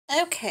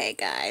Okay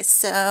guys,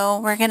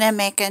 so we're gonna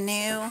make a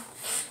new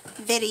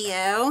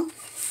video,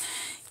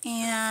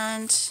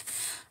 and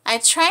I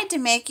tried to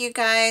make you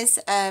guys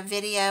a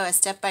video, a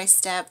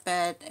step-by-step,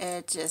 but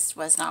it just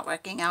was not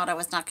working out. I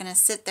was not gonna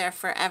sit there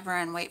forever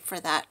and wait for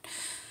that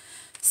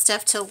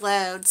stuff to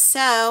load,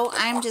 so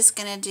I'm just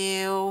gonna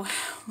do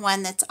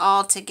one that's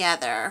all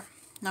together.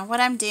 Now what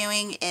I'm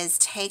doing is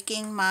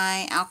taking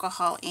my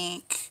alcohol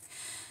ink.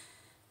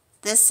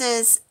 This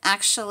is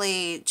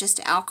actually just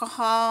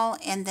alcohol,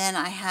 and then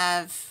I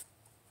have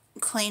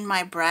cleaned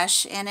my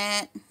brush in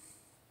it,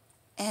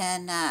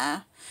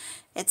 and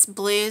it's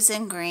blues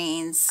and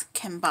greens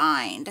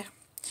combined.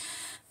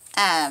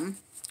 Got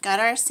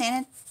our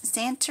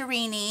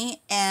Santorini,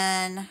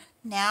 and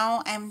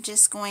now I'm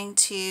just going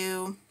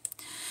to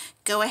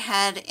go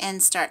ahead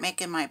and start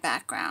making my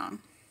background.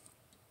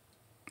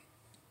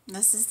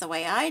 This is the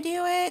way I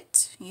do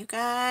it. You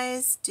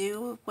guys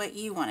do what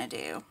you want to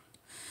do.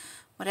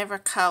 Whatever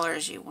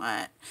colors you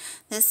want.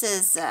 This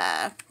is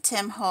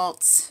Tim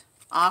Holtz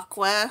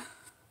Aqua,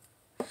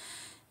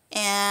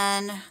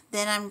 and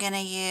then I'm going to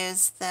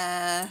use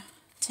the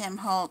Tim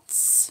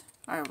Holtz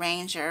or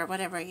Ranger,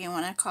 whatever you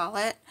want to call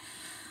it.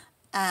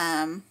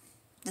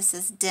 This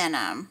is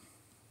Denim.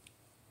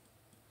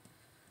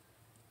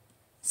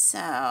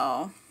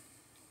 So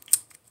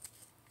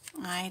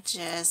I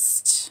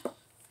just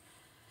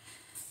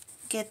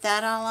get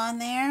that all on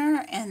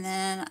there, and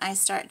then I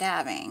start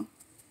dabbing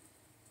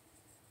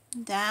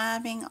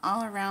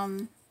all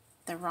around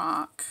the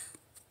rock.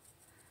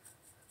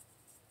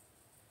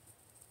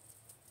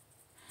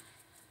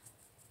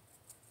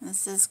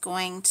 This is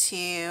going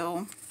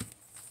to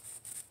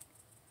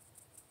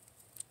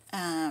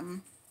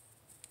kind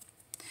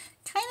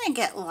of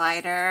get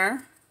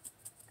lighter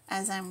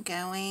as I'm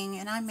going,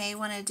 and I may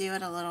want to do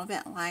it a little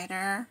bit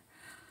lighter.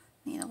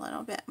 Need a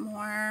little bit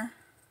more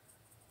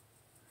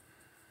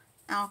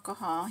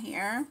alcohol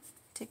here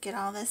to get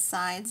all the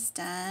sides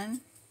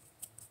done.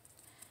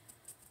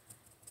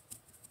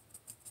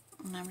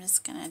 And I'm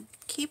just going to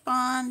keep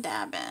on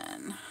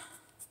dabbing.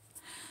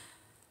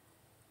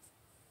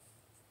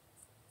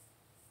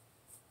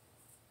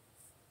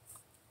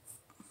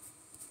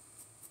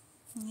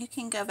 You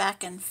can go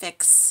back and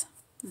fix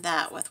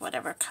that with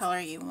whatever color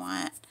you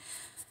want.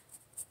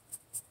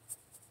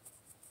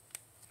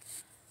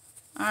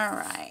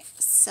 Alright,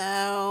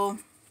 so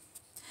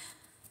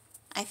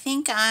I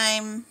think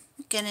I'm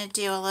going to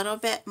do a little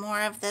bit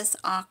more of this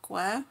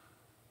aqua.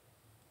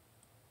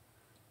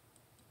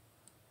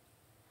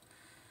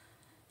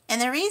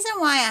 And the reason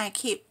why I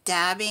keep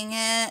dabbing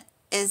it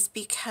is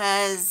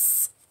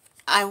because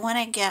I want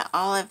to get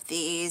all of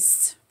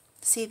these,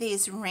 see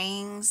these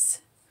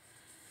rings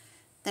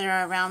that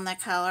are around the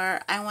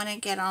color? I want to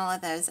get all of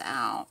those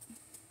out.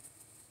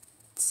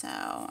 So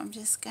I'm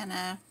just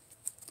gonna,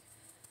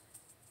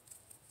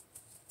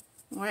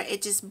 where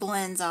it just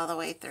blends all the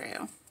way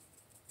through.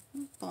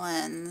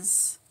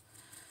 Blends.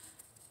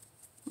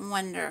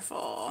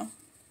 Wonderful.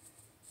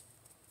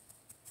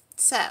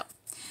 So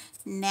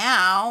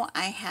now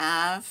I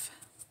have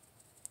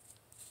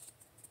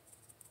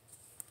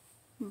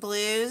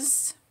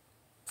blues,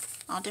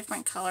 all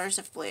different colors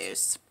of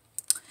blues,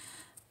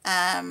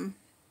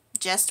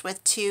 just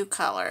with two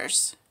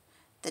colors,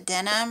 the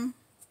denim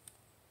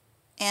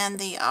and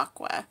the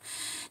aqua.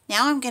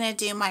 Now I'm going to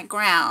do my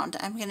ground.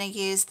 I'm going to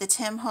use the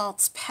Tim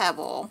Holtz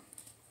Pebble.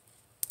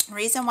 The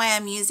reason why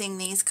I'm using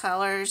these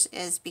colors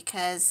is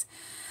because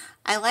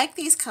I like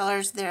these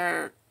colors.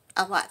 They're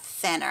a lot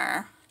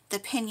thinner. The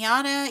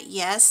Pinata,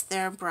 yes,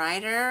 they're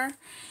brighter,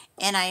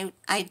 and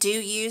I do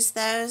use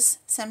those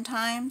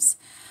sometimes,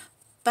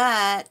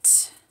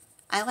 but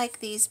I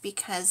like these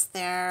because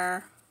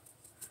they're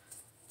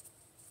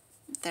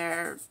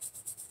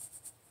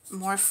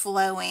more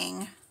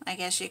flowing, I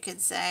guess you could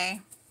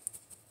say.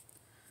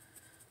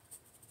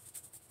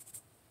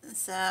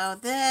 So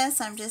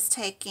this I'm just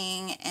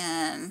taking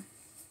and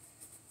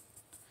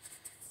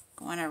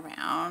going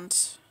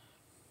around,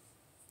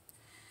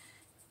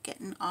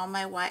 getting all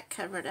my white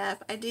covered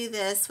up. I do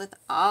this with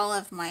all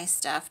of my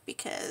stuff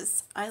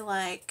because I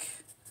like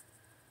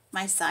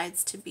my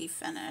sides to be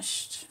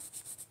finished.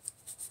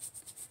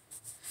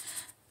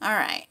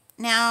 Alright,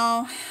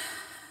 now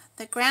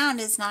the ground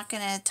is not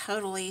going to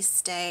totally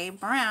stay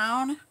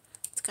brown.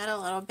 It's got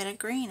a little bit of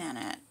green in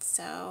it.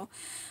 So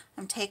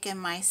I'm taking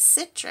my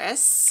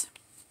citrus,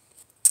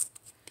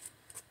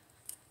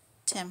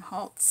 Tim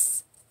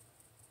Holtz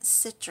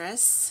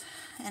citrus,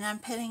 and I'm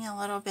putting a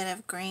little bit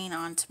of green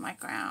onto my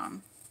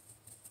ground.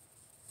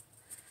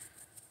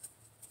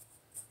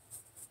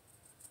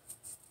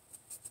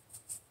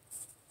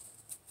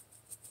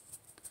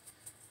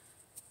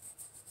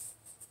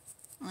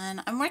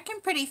 And I'm working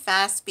pretty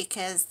fast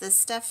because this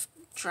stuff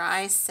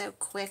dries so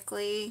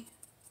quickly.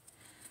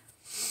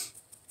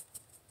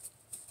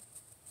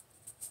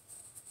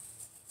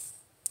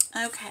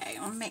 Okay,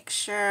 I'll make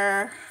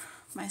sure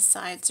my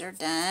sides are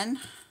done.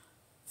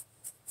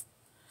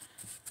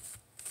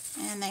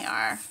 And they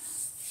are.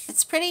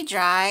 It's pretty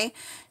dry.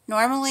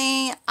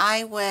 Normally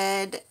I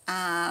would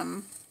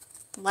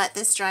let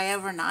this dry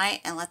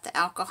overnight and let the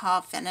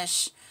alcohol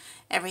finish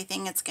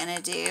everything it's going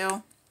to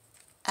do.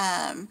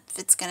 If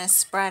it's going to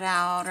spread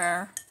out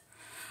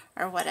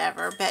or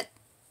whatever, but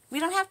we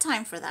don't have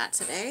time for that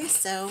today,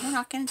 so we're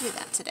not going to do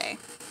that today.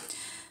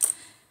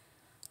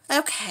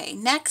 Okay,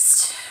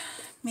 next,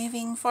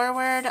 moving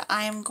forward,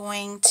 I'm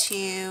going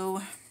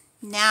to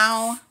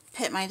now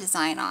put my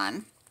design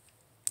on.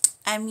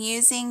 I'm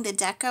using the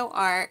Deco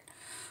Art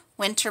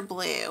Winter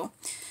Blue.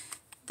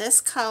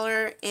 This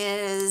color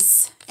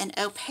is an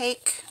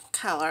opaque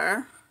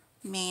color,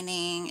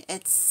 meaning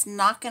it's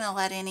not going to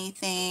let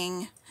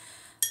anything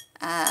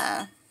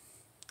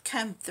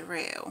come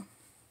through.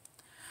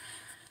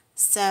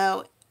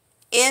 So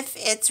if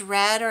it's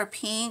red or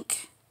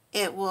pink,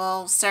 it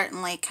will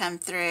certainly come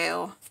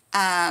through.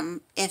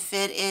 If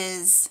it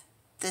is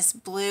this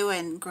blue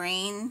and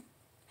green,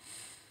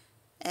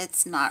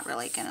 it's not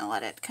really going to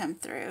let it come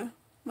through,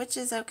 which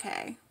is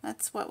okay.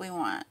 That's what we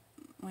want.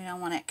 We don't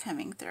want it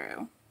coming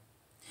through.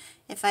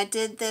 If I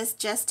did this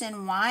just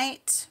in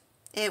white,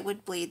 it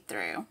would bleed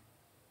through.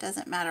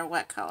 Doesn't matter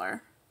what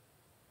color.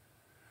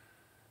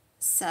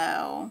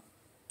 So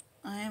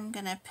I'm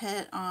going to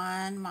put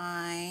on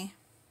my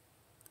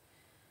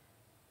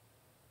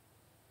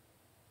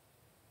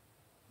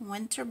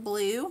Winter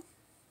Blue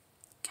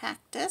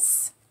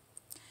Cactus.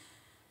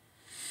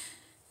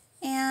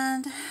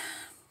 And I'm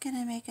going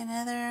to make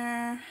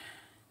another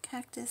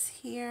cactus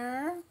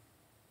here.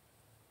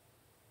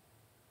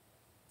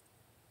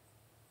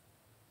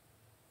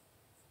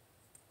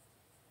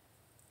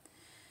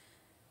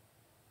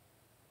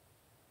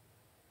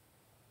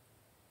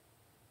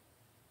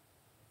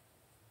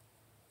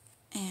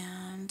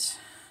 And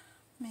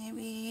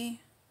maybe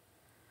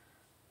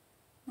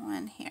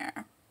one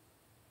here.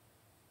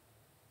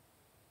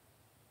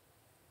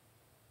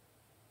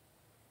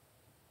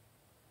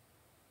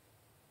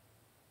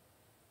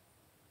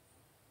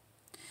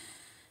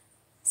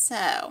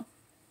 So,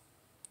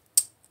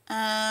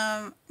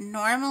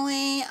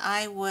 normally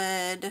I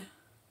would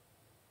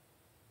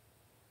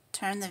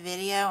turn the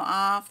video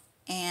off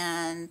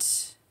and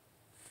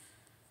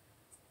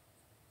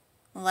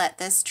let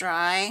this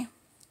dry,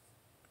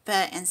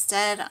 but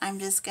instead I'm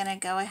just going to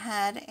go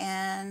ahead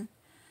and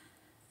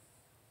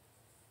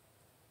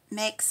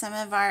make some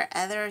of our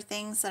other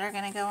things that are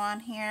going to go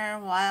on here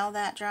while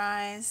that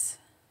dries.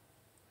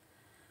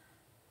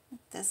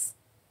 This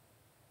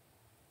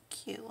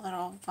cute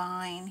little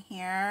vine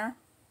here.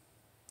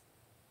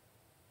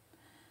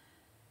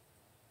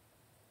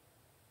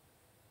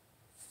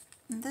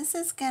 This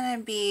is going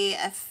to be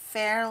a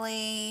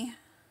fairly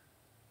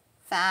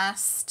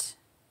fast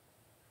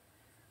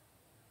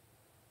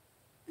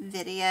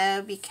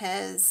video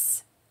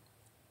because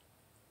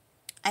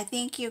I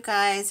think you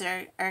guys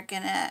are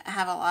going to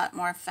have a lot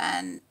more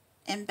fun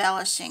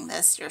embellishing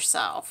this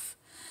yourself.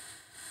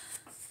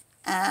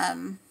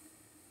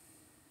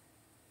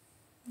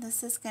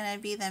 This is going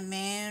to be the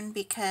moon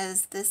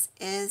because this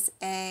is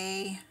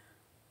a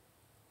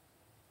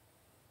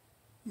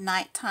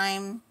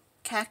nighttime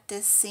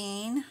cactus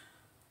scene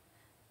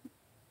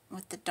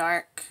with the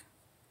dark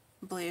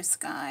blue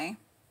sky.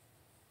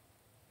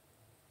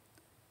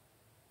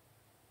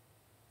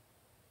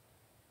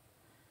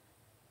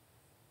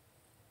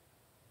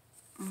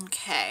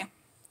 Okay,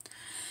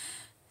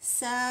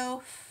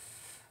 so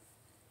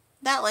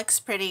that looks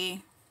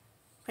pretty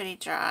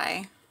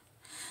dry.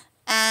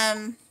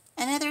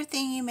 Another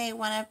thing you may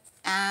want to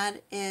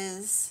add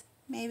is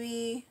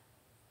maybe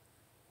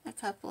a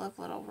couple of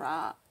little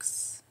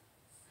rocks.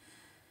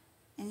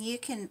 And you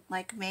can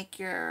like make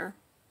your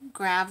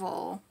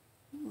gravel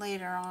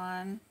later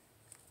on.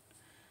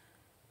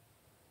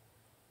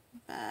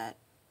 But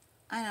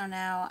I don't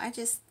know.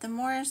 The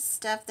more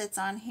stuff that's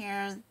on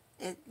here,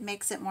 it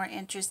makes it more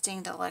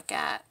interesting to look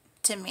at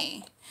to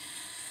me.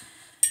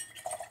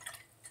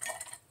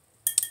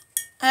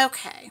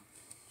 Okay.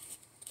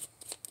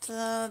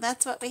 So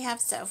that's what we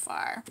have so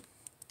far.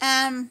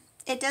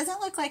 It doesn't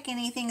look like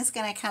anything's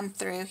going to come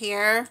through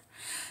here.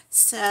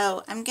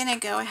 So I'm going to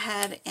go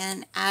ahead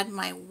and add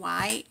my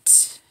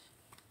white.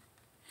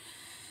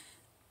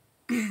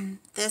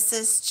 This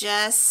is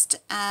just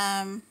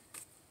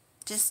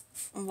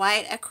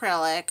white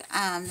acrylic.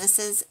 This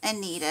is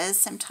Anita's.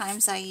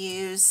 Sometimes I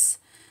use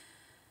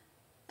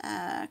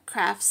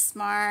Craft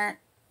Smart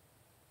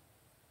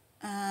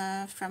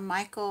from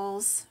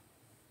Michael's.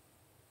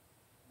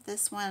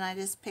 This one I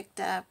just picked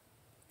up.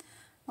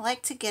 I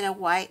like to get a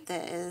white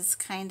that is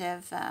kind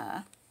of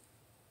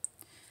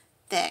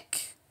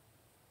thick,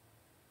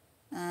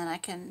 and I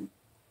can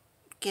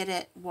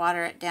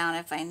water it down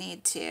if I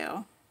need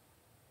to.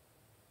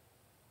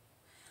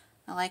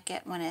 I like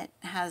it when it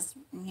has,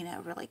 you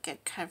know, really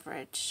good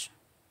coverage.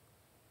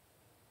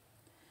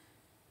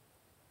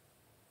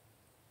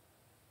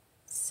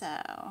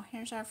 So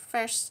here's our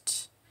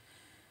first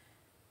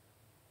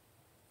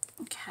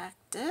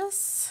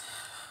cactus.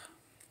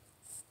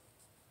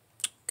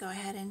 Go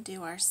ahead and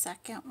do our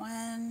second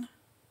one.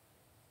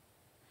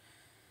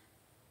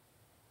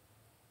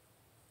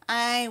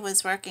 I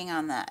was working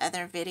on the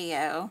other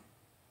video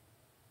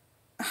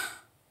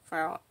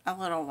for a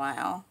little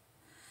while.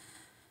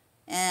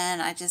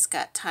 And I just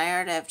got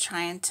tired of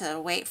trying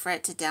to wait for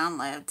it to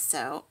download.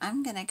 So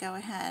I'm going to go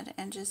ahead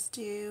and just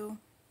do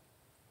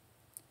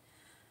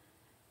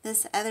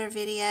this other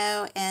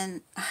video, and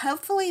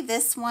hopefully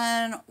this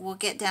one will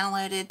get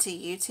downloaded to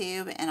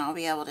YouTube and I'll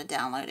be able to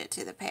download it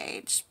to the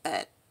page.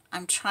 But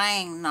I'm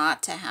trying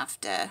not to have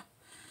to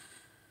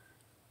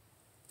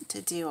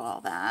do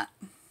all that,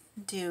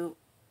 do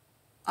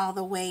all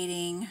the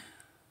waiting.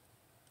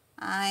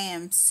 I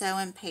am so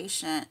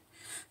impatient.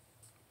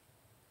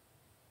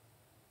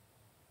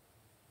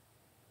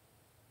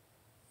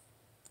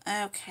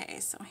 Okay,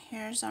 so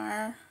here's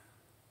our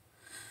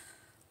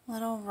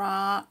little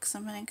rocks.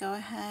 I'm going to go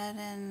ahead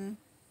and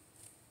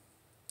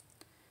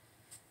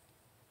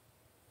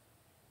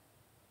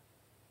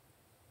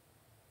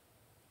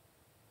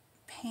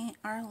paint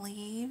our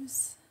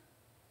leaves.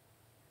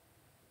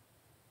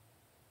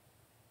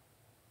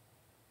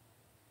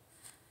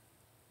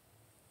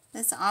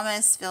 This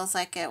almost feels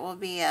like it will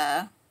be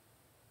a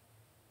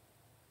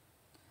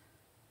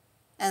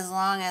as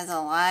long as a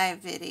live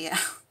video.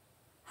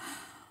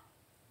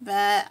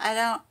 But I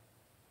don't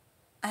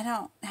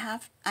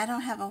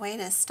have a way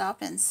to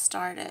stop and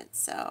start it,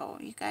 so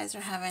you guys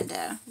are having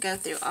to go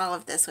through all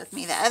of this with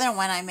me. The other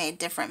one I made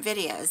different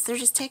videos. They're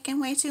just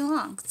taking way too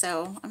long,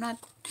 so I'm not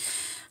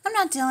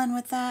dealing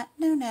with that.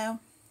 No.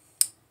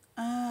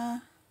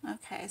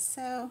 Okay,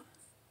 so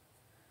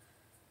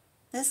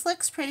this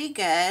looks pretty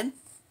good.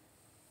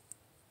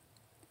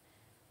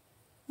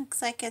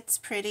 Looks like it's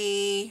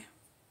pretty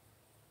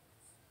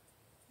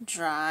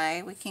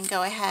dry. We can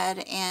go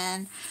ahead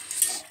and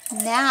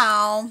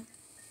now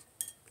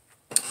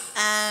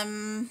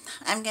I'm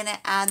going to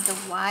add the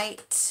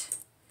white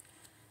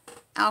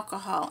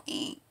alcohol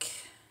ink.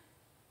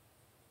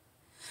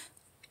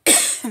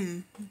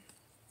 Don't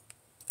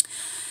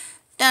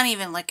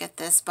even look at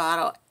this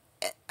bottle.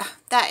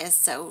 That is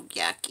so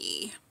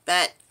yucky.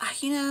 But,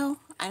 you know,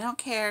 I don't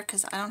care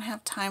because I don't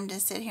have time to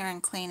sit here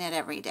and clean it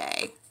every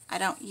day. I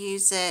don't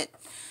use it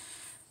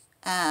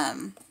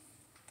a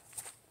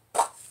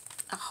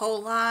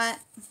whole lot.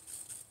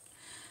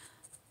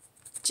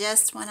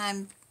 Just when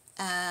I'm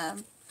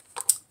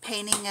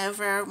painting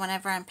over,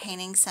 whenever I'm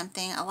painting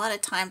something. A lot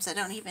of times I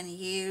don't even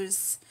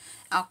use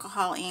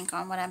alcohol ink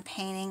on what I'm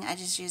painting. I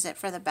just use it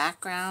for the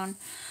background.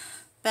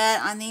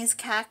 But on these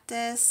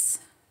cactus,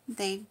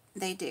 they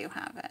do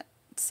have it.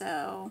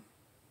 So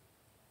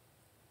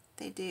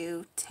they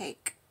do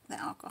take the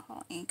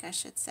alcohol ink, I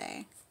should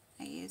say.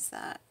 I use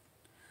that.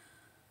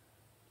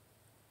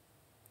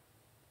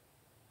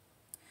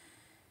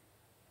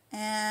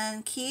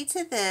 And key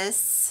to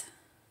this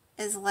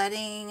is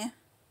letting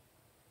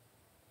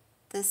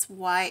this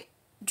white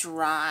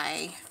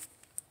dry.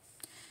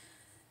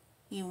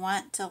 You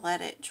want to let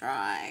it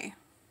dry.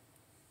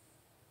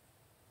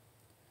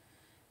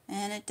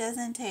 And it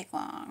doesn't take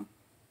long.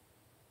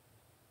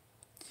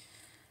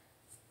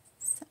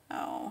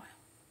 So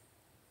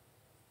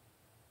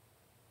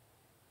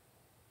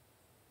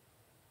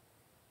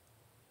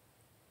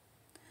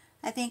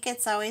I think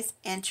it's always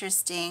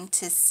interesting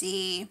to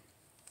see.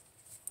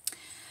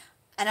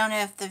 I don't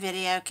know if the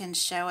video can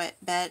show it,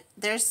 but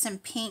there's some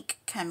pink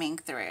coming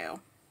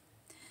through.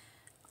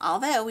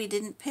 Although we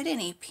didn't put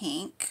any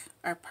pink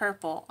or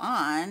purple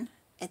on,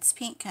 it's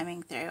pink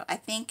coming through. I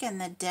think in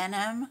the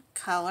denim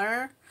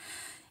color,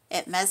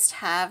 it must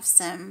have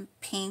some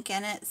pink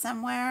in it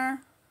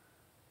somewhere.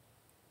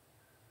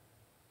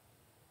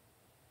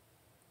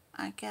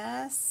 I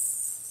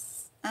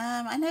guess.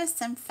 I know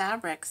some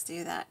fabrics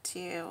do that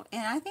too.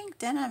 And I think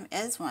denim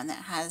is one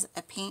that has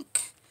a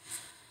pink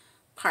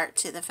part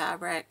to the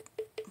fabric.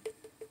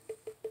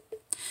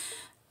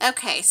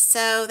 Okay,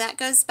 so that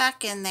goes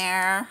back in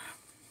there,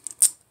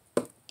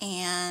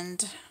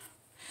 and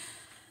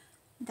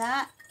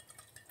that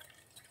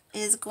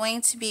is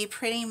going to be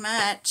pretty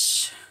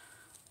much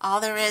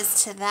all there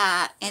is to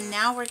that. And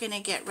now we're going to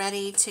get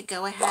ready to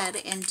go ahead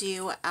and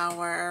do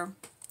our,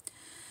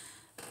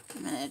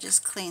 I'm going to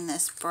just clean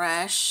this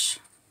brush.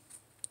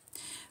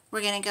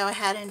 We're going to go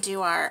ahead and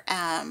do our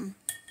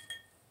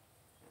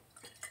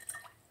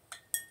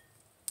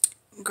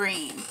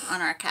green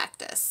on our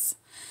cactus.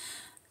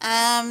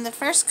 The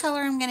first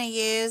color I'm going to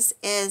use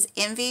is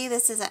Envy.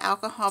 This is an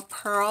alcohol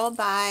pearl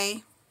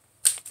by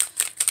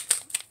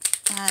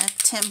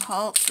Tim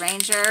Holtz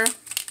Ranger.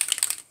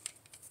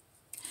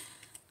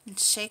 And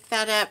shake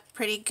that up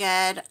pretty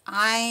good.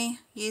 I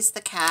use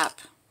the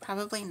cap.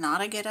 Probably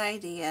not a good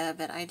idea,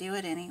 but I do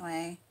it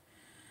anyway.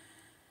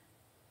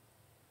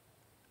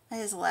 I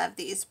just love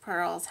these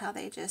pearls, how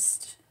they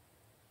just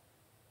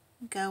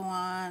go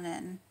on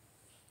and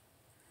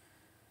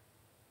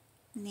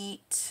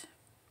neat.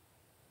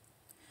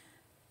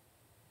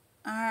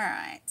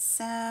 Alright,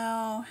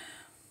 so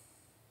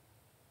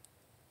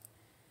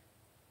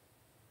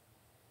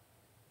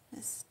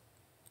just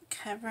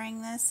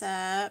covering this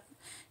up.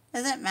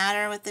 Doesn't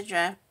matter with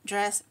the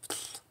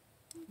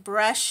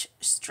brush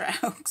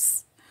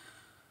strokes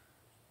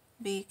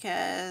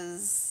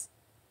because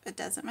it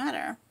doesn't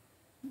matter.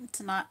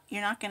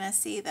 you're not going to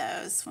see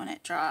those when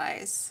it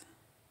dries.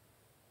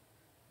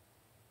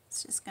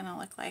 It's just going to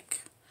look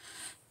like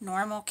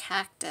normal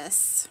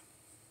cactus.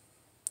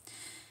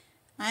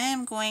 I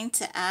am going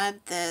to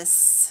add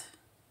this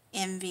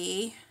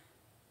envy,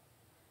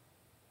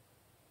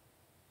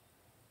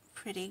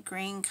 pretty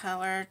green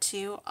color,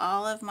 to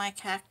all of my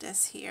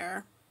cactus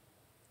here.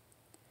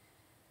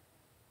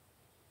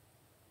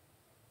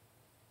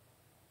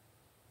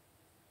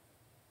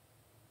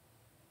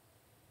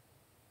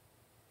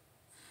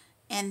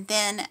 And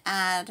then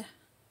add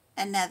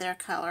another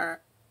color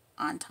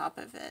on top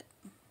of it.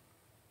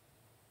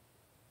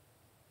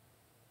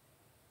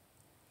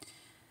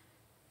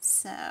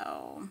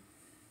 So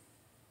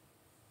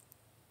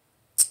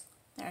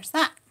there's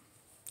that.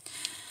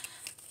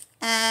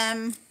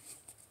 I'm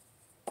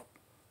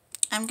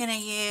going to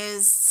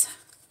use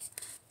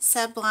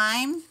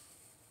Sublime.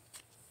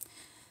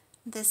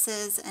 This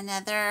is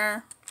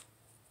another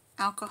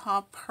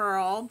alcohol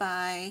pearl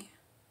by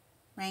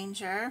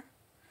Ranger.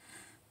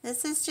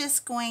 This is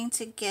just going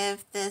to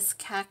give this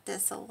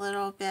cactus a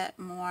little bit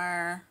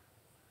more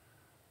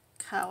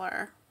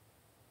color.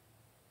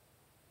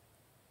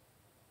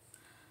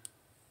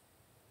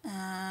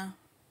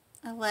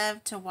 I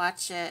love to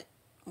watch it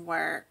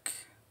work.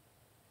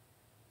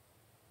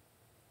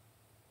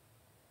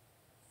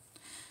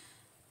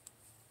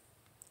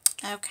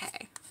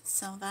 Okay,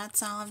 so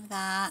that's all of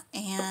that,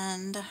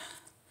 and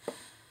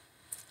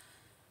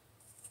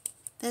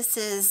this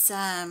is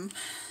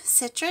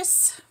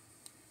citrus.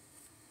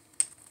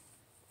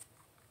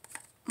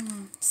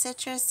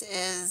 Citrus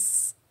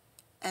is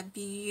a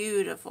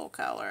beautiful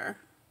color,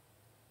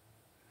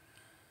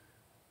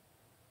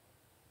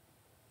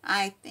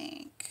 I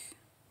think.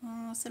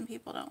 Well, some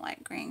people don't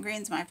like green.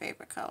 Green's my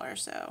favorite color,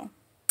 so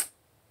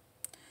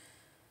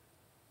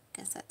I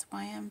guess that's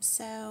why I'm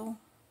so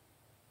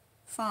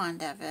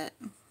fond of it.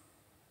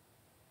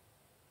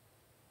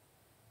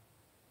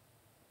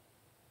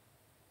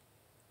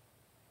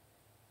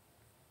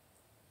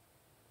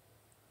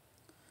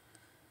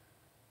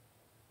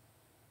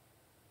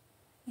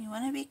 You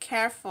want to be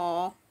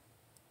careful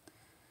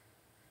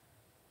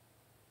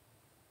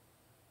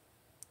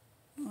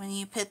when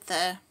you put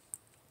the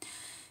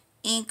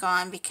ink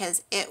on,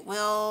 because it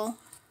will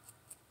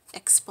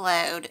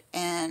explode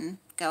and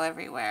go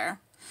everywhere.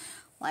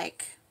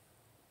 Like,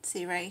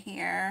 see right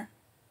here?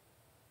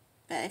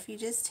 But if you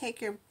just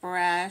take your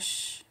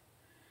brush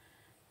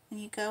and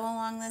you go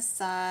along the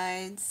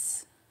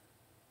sides,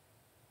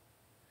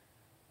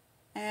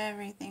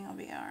 everything will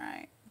be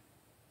alright.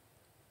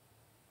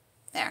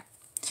 There.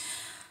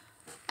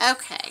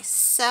 Okay,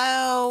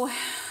 so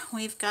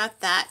we've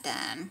got that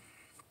done.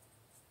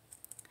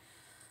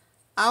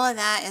 All of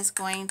that is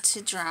going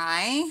to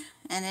dry,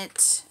 and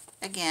it,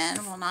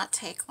 again, will not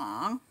take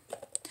long.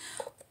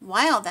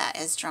 While that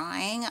is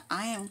drying,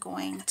 I am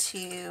going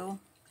to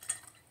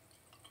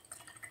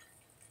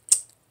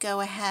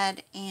go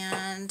ahead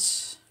and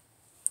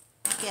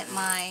get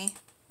my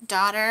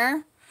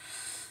daughter,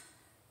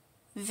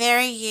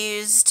 very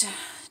used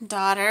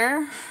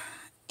daughter,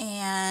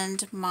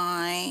 and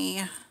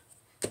my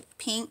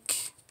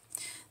pink.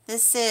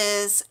 This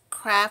is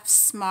Craft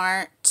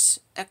Smart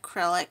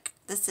acrylic.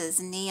 This is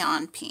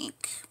neon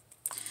pink.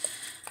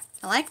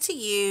 I like to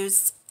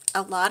use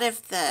a lot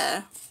of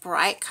the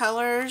bright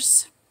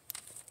colors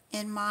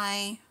in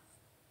my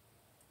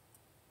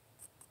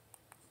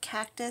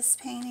cactus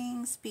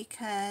paintings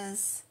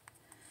because,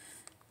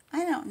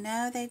 I don't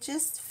know, they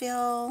just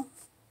feel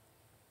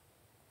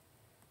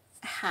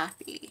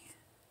happy.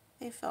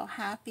 They feel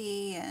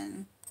happy,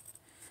 and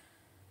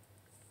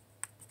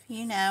if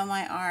you know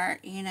my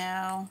art, you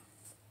know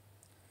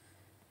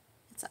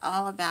it's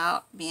all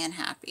about being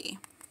happy.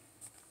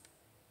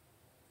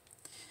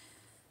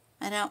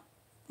 I don't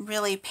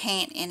really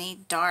paint any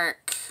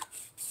dark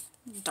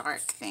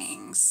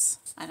things.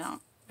 I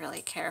don't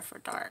really care for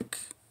dark.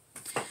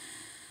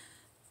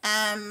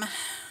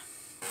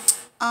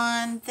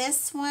 On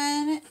this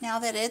one, now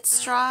that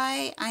it's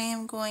dry, I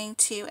am going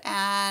to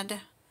add,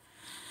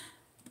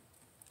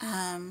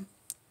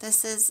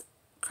 this is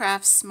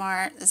Craft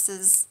Smart. This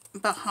is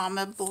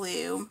Bahama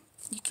Blue.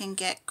 You can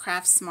get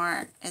Craft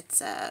Smart. It's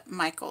a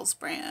Michael's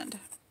brand.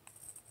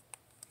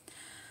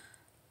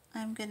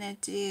 I'm going to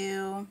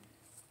do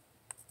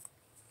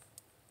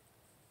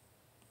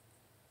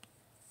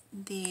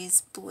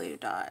these blue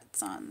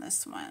dots on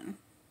this one.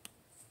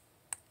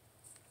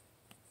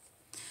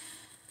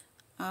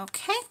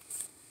 Okay,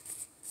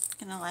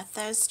 gonna let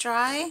those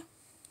dry.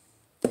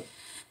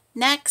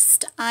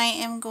 Next, I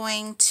am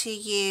going to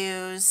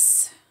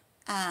use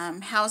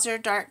Hauser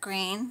Dark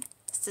Green.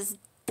 This is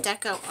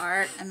Deco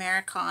Art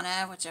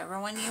Americana, whichever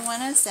one you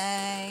want to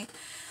say.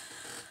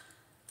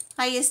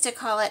 I used to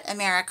call it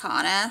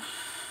Americana,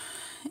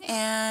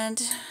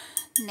 and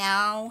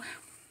now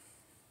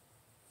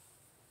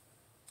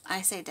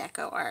I say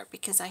Deco Art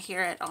because I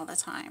hear it all the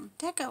time.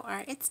 Deco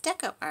Art, it's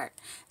Deco Art.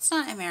 It's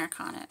not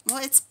Americana.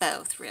 Well, it's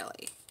both,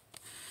 really.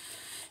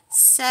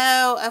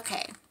 So,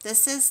 okay,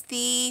 this is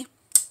the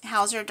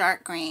Hauser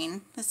Dark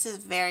Green. This is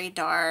very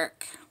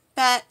dark,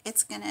 but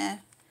it's going to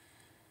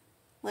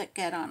look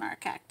good on our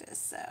cactus.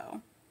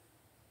 So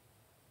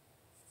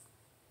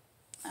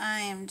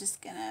I am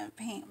just going to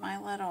paint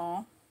my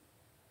little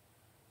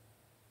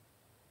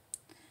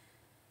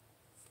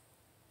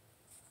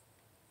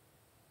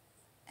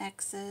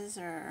X's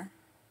or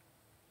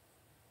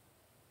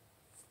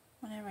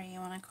whatever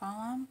you want to call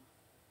them.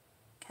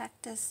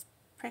 Cactus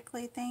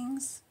prickly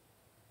things.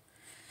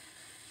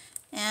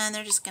 And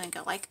they're just going to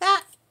go like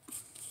that.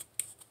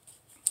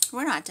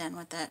 We're not done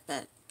with it,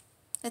 but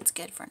it's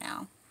good for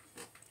now.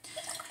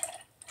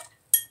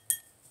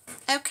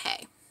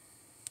 Okay.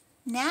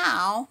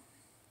 Now,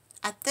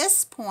 at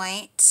this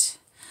point,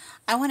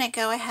 I want to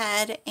go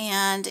ahead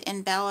and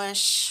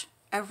embellish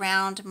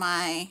around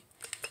my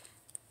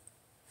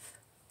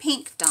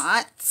pink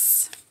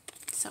dots.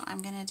 So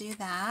I'm going to do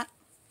that.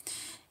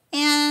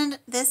 And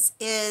this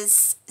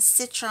is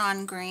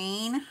citron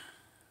green,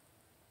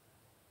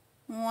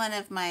 one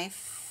of my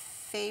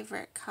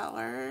favorite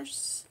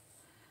colors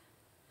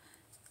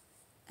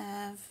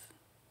of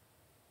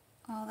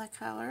all the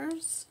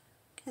colors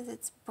because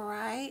it's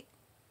bright.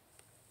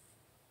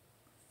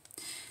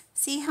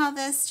 See how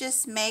this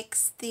just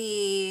makes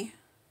the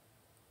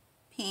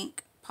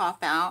pink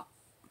pop out?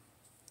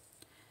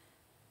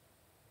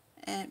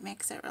 It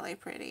makes it really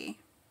pretty.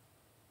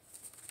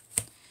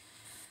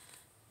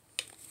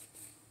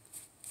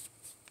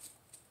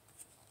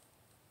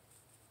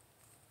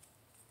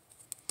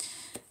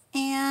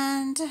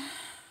 And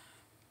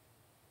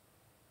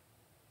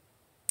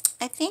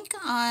I think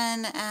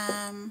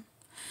on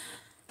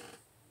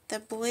the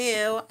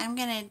blue, I'm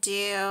going to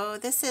do,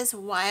 this is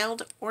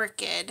Wild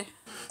Orchid.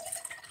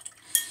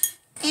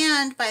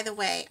 And by the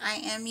way, I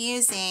am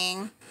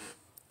using,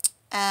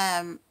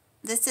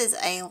 this is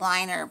a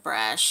liner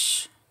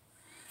brush.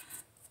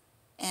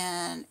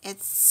 And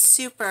it's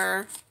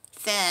super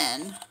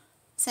thin.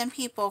 Some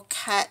people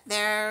cut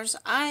theirs.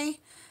 I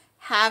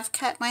have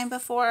cut mine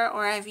before,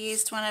 or I've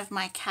used one of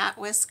my cat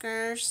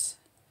whiskers.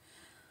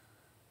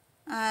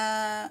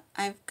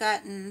 I've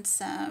gotten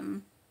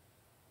some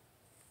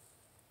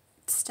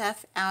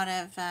stuff out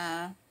of,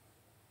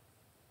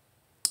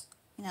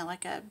 you know,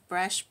 like a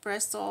brush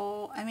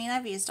bristle. I mean,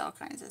 I've used all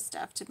kinds of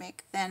stuff to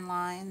make thin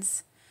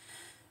lines.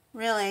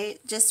 Really,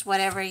 just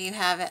whatever you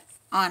have it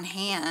on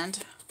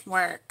hand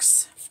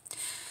works.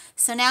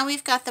 So now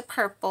we've got the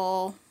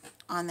purple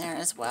on there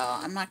as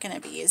well. I'm not going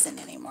to be using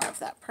any more of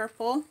that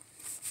purple.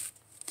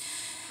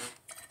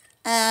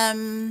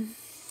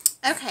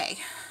 Okay,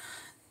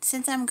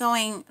 since I'm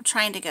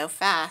trying to go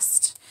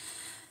fast,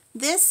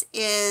 this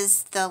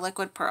is the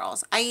liquid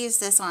pearls. I use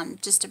this on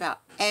just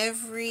about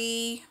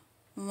every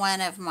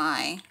one of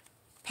my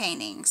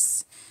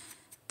paintings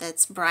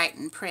that's bright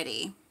and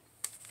pretty.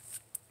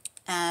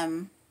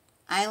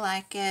 I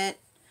like it.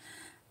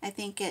 I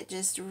think it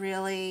just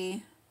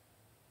really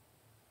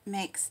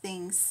makes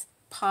things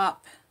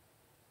pop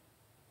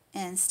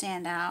and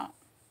stand out.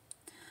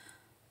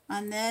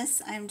 On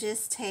this, I'm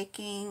just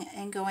taking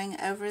and going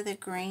over the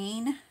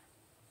green,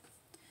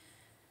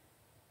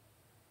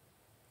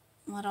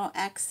 little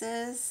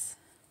X's,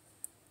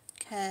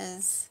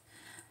 because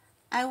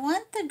I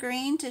want the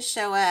green to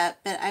show up,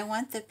 but I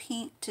want the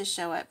pink to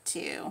show up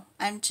too.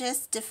 I'm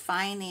just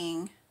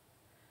defining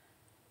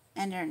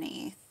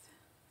underneath.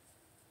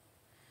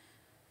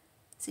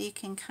 So you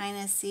can kind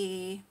of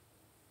see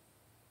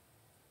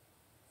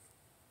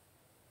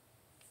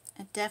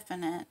a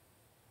definite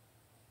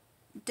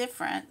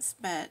difference,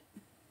 but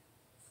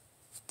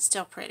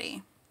still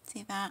pretty.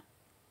 See that?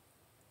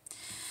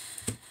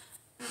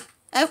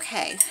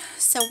 Okay,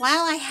 so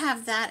while I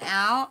have that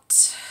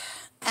out,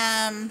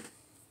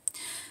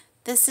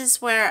 this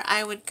is where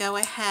I would go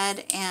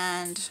ahead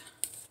and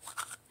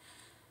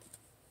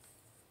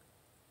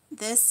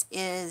this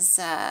is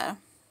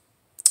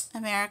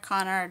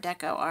Americana or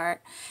Deco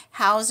Art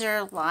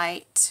Hauser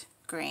Light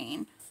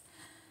Green.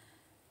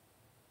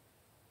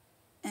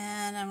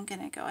 And I'm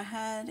going to go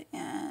ahead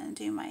and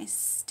do my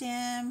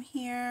stem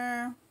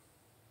here,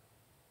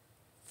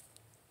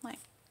 like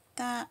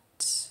that.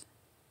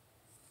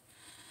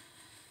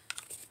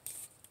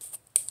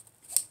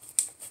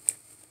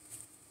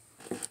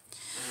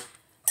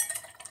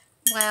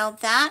 While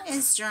that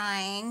is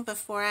drying,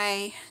 before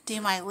I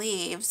do my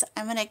leaves,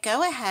 I'm going to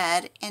go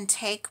ahead and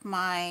take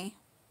my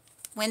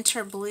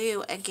winter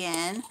blue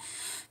again,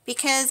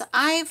 because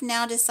I've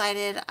now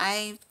decided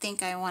I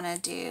think I want to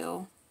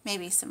do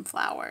maybe some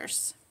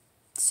flowers.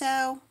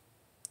 So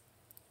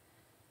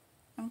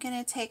I'm going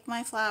to take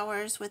my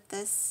flowers with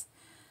this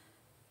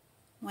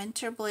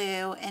winter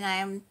blue, and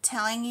I'm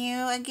telling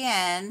you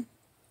again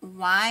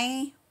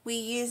why we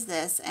use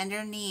this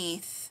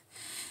underneath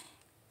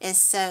is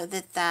so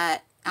that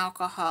that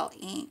alcohol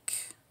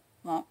ink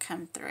won't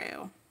come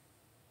through.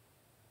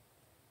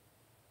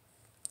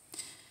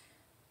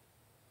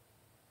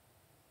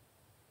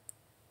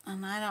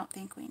 And I don't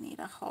think we need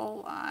a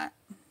whole lot.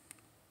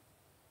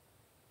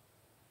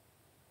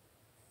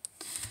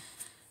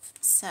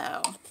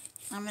 So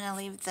I'm going to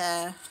leave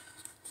the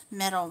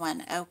middle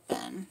one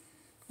open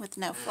with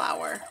no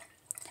flower.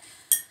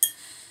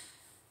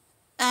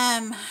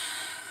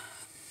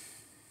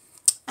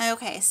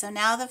 Okay, so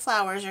now the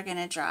flowers are going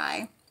to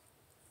dry.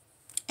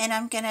 And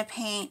I'm going to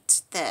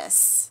paint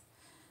this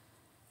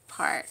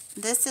part.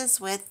 This is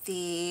with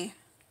the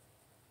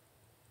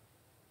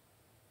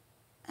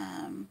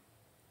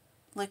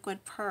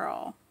liquid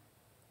pearl.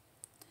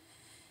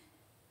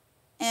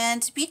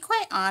 And to be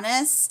quite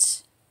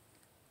honest,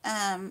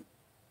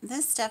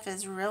 this stuff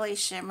is really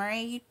shimmery.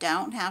 You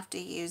don't have to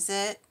use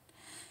it.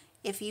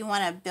 If you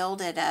want to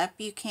build it up,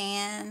 you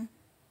can.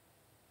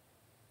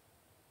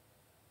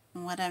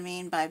 What I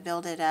mean by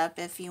build it up,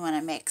 if you want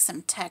to make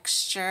some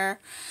texture.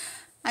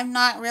 I'm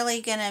not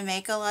really going to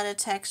make a lot of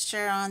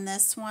texture on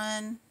this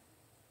one.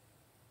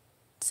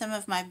 Some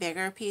of my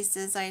bigger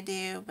pieces I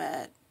do,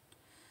 but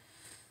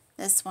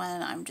this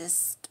one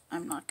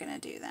I'm not going to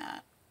do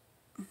that.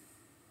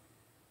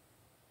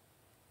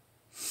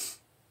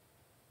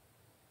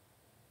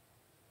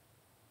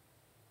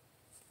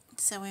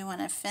 So we want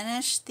to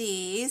finish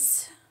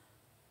these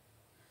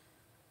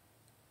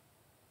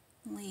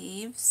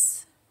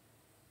leaves.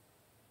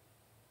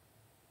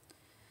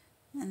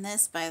 And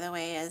this, by the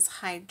way, is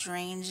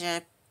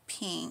hydrangea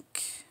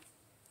pink.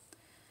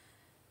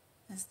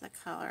 Is the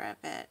color of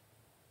it.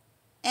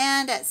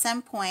 And at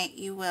some point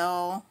you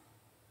will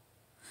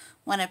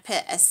want to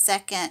put a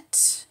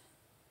second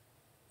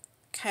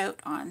coat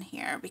on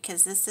here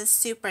because this is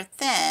super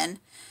thin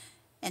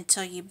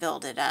until you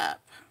build it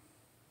up.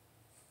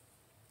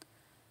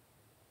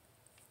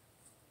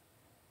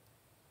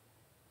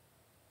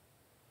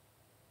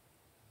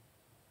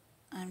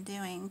 I'm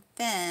doing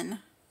thin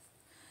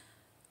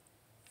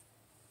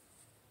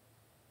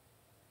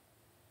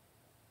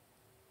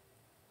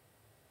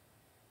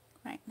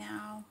right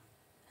now.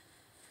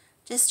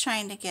 Just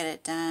trying to get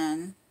it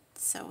done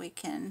so we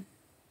can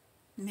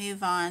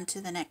move on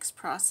to the next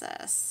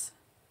process.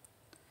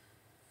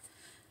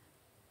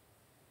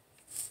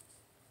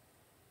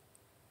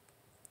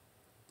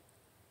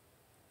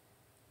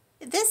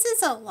 This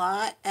is a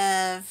lot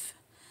of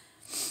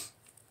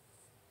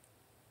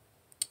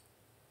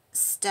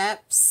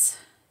steps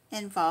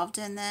involved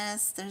in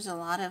this. There's a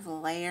lot of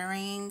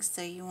layering,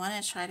 so you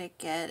want to try to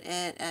get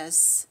it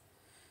as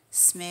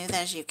smooth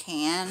as you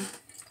can.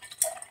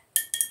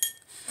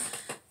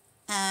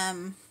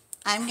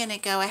 I'm going to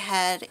go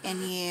ahead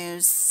and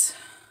use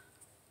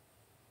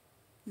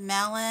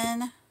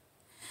melon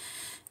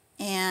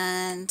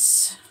and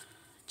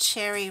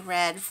cherry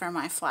red for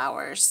my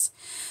flowers.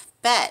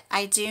 But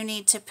I do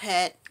need to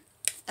put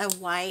a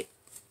white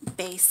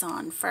base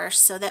on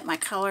first so that my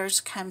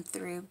colors come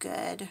through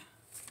good.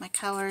 My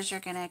colors are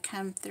going to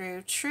come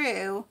through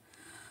true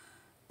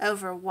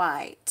over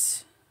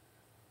white.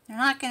 They're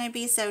not going to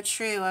be so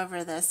true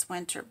over this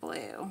winter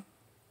blue.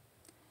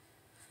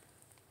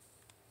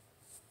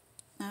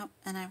 Nope,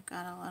 and I've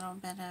got a little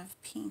bit of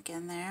pink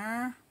in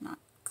there. Not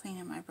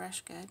cleaning my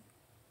brush good.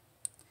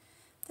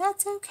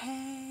 That's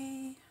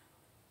okay.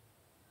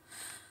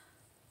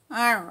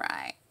 All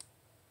right.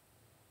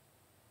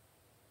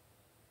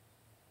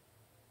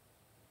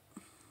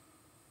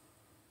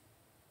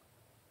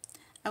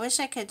 I wish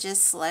I could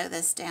just slow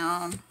this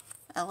down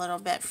a little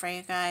bit for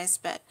you guys,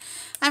 but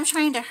I'm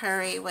trying to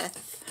hurry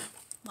with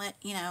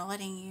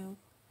letting you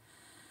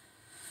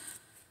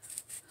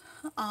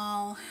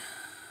all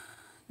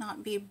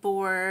not be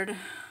bored.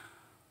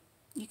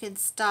 You could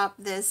stop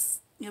this.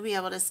 You'll be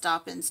able to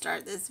stop and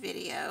start this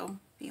video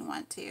if you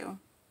want to,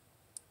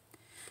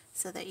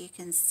 so that you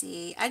can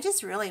see. I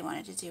just really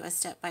wanted to do a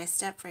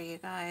step-by-step for you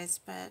guys,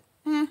 but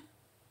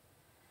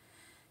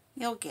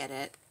you'll get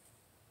it.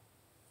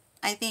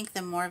 I think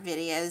the more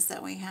videos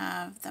that we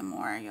have, the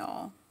more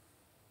you'll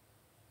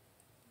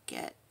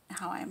get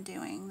how I'm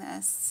doing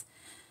this.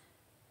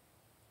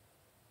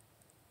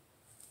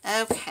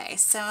 Okay,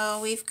 so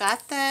we've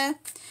got the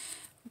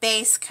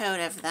base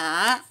coat of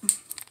that,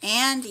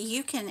 and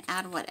you can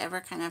add whatever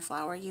kind of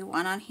flower you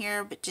want on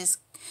here, but just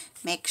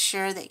make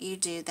sure that you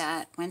do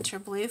that winter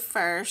blue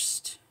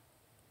first.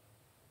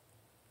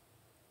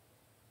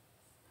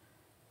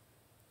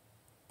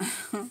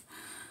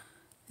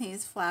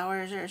 These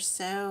flowers are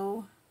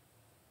so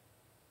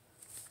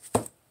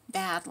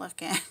bad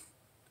looking.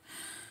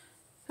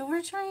 But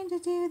we're trying to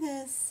do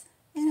this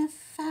in a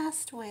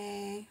fast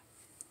way.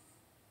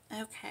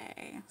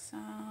 Okay, so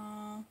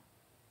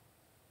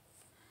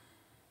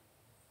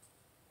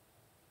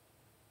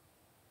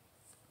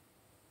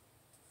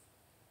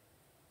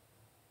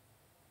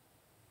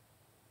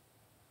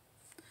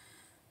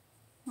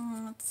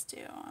let's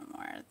do one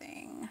more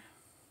thing.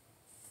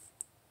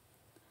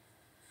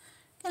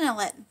 Gonna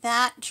let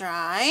that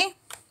dry,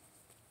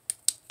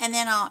 and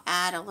then I'll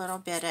add a little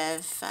bit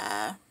of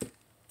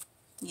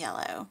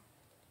yellow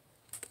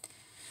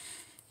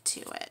to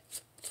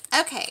it.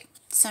 Okay,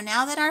 so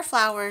now that our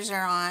flowers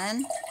are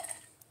on,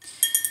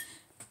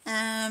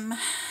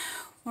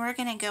 we're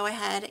gonna go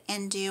ahead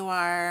and do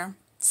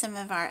some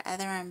of our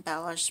other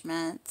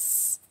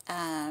embellishments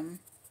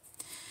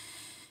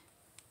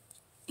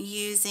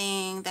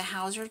using the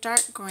Hauser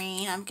Dark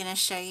Green. I'm gonna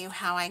show you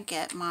how I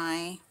get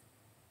my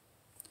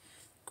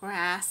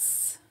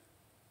grass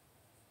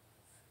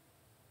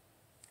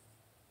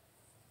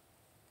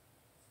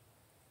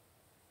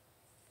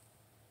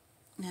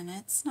and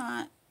it's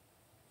not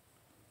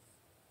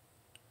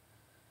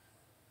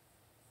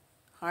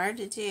hard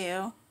to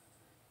do.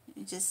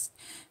 You just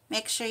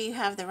make sure you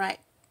have the right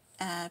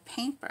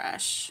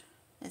paintbrush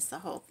is the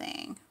whole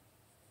thing.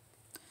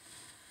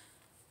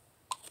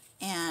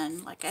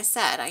 And like I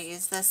said, I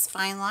use this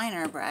fine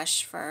liner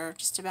brush for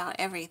just about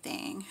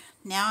everything.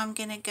 Now I'm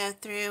going to go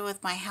through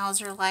with my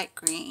Hauser Light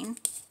Green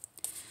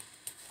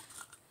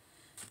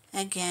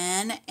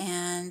again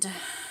and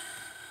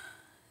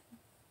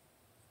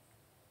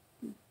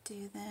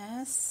do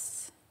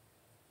this.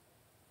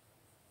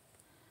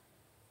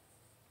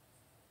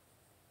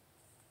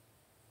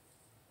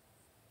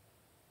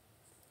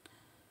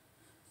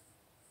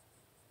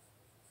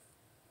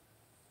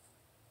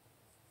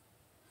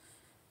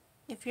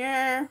 If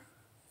you're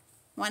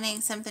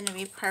wanting something to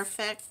be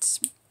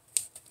perfect,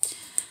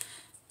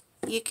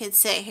 you could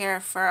sit here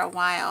for a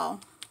while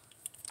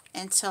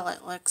until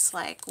it looks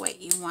like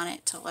what you want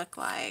it to look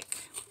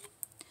like.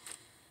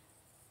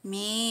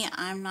 Me,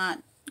 I'm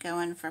not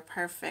going for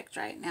perfect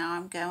right now.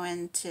 I'm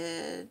going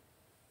to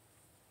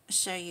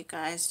show you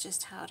guys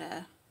just how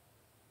to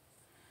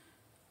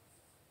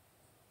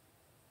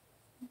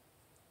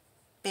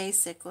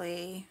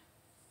basically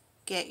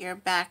get your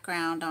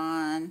background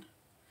on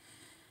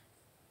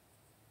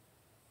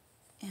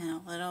and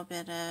a little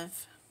bit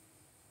of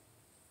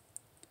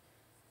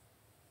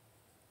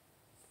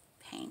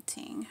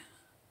painting.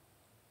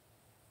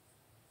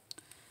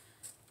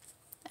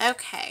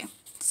 Okay,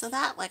 so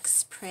that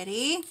looks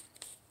pretty.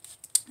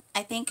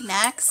 I think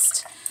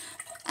next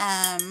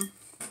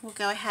we'll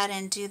go ahead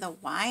and do the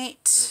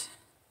white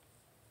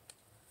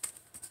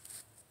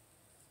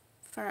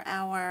for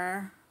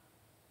our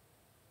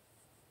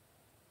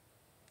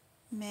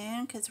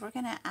moon, because we're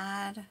going to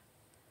add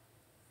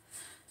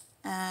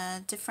a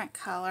different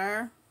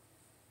colors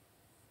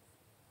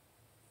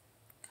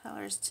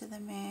to the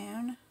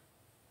moon.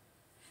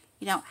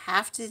 You don't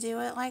have to do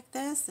it like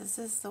this. This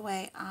is the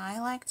way I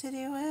like to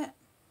do it,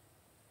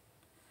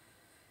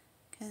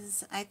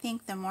 because I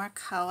think the more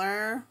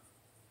color,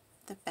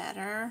 the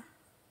better.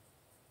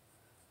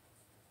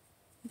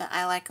 But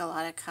I like a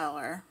lot of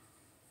color.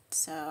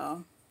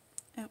 So,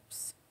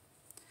 oops.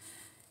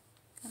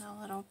 Got a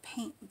little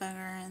paint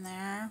booger in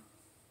there.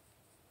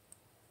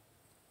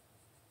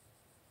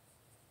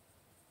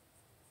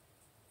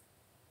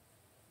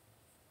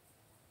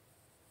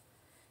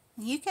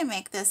 You can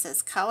make this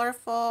as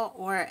colorful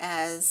or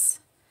as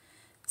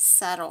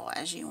subtle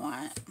as you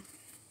want.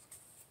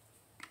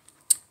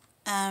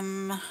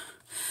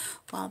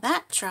 While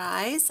that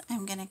dries,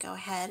 I'm going to go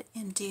ahead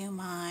and do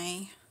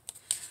my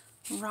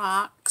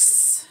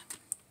rocks.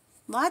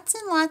 Lots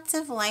and lots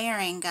of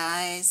layering,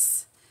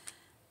 guys.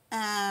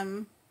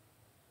 I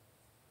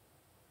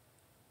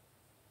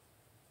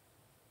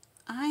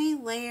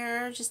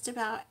layer just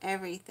about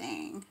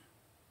everything.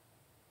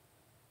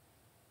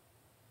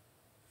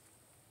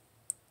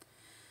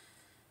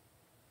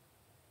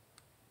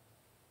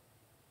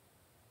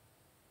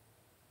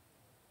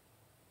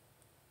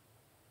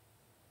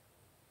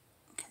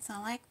 Because I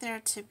like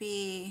there to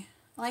be,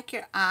 I like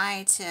your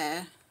eye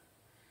to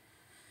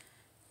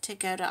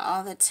go to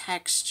all the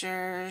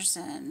textures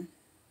and